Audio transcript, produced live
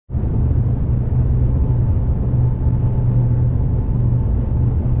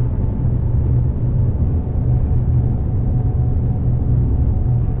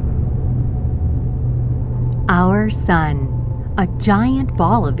Our Sun, a giant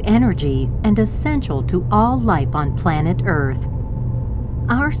ball of energy and essential to all life on planet Earth.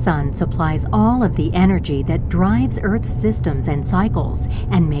 Our Sun supplies all of the energy that drives Earth's systems and cycles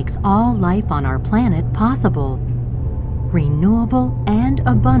and makes all life on our planet possible. Renewable and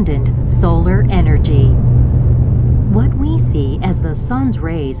abundant solar energy. What we see as the Sun's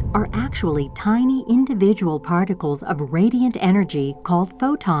rays are actually tiny individual particles of radiant energy called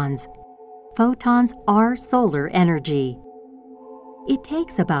photons. Photons are solar energy. It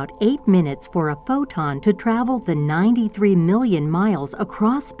takes about 8 minutes for a photon to travel the 93 million miles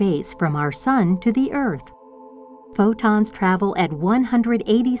across space from our Sun to the Earth. Photons travel at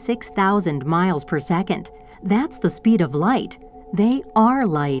 186,000 miles per second. That's the speed of light. They are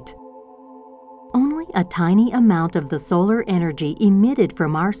light. Only a tiny amount of the solar energy emitted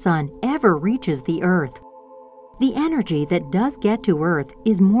from our Sun ever reaches the Earth. The energy that does get to Earth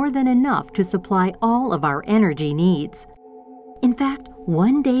is more than enough to supply all of our energy needs. In fact,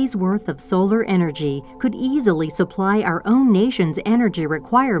 1 day's worth of solar energy could easily supply our own nation's energy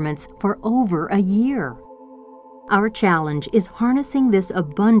requirements for over a year. Our challenge is harnessing this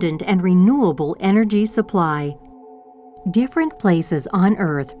abundant and renewable energy supply. Different places on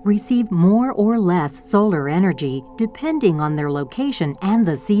Earth receive more or less solar energy depending on their location and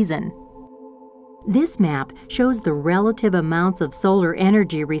the season. This map shows the relative amounts of solar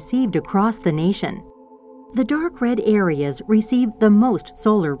energy received across the nation. The dark red areas receive the most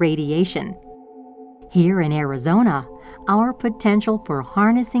solar radiation. Here in Arizona, our potential for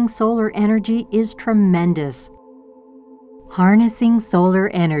harnessing solar energy is tremendous. Harnessing solar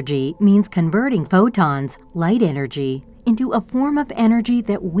energy means converting photons, light energy, into a form of energy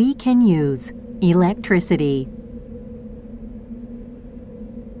that we can use, electricity.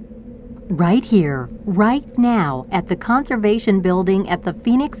 Right here, right now, at the Conservation Building at the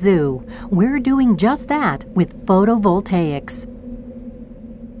Phoenix Zoo, we're doing just that with photovoltaics.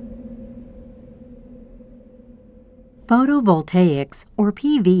 Photovoltaics, or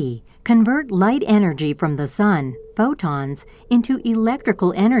PV, convert light energy from the sun, photons, into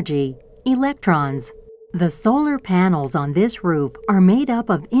electrical energy, electrons. The solar panels on this roof are made up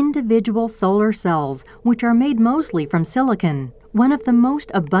of individual solar cells, which are made mostly from silicon, one of the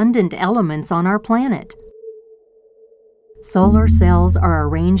most abundant elements on our planet. Solar cells are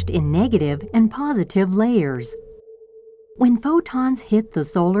arranged in negative and positive layers. When photons hit the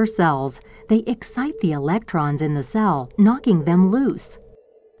solar cells, they excite the electrons in the cell, knocking them loose.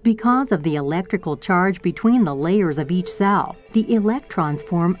 Because of the electrical charge between the layers of each cell, the electrons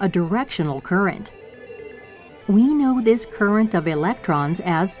form a directional current. We know this current of electrons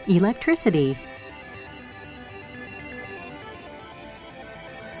as electricity.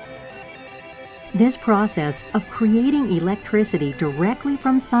 This process of creating electricity directly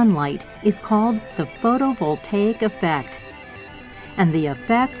from sunlight is called the photovoltaic effect. And the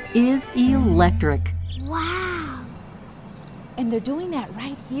effect is electric. Wow! And they're doing that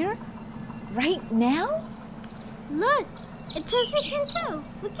right here? Right now? Look! It says we can too.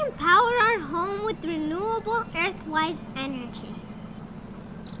 We can power our home with renewable Earth-wise energy.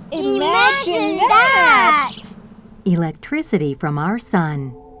 Imagine that! Electricity from our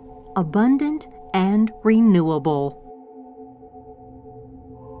sun. Abundant and renewable.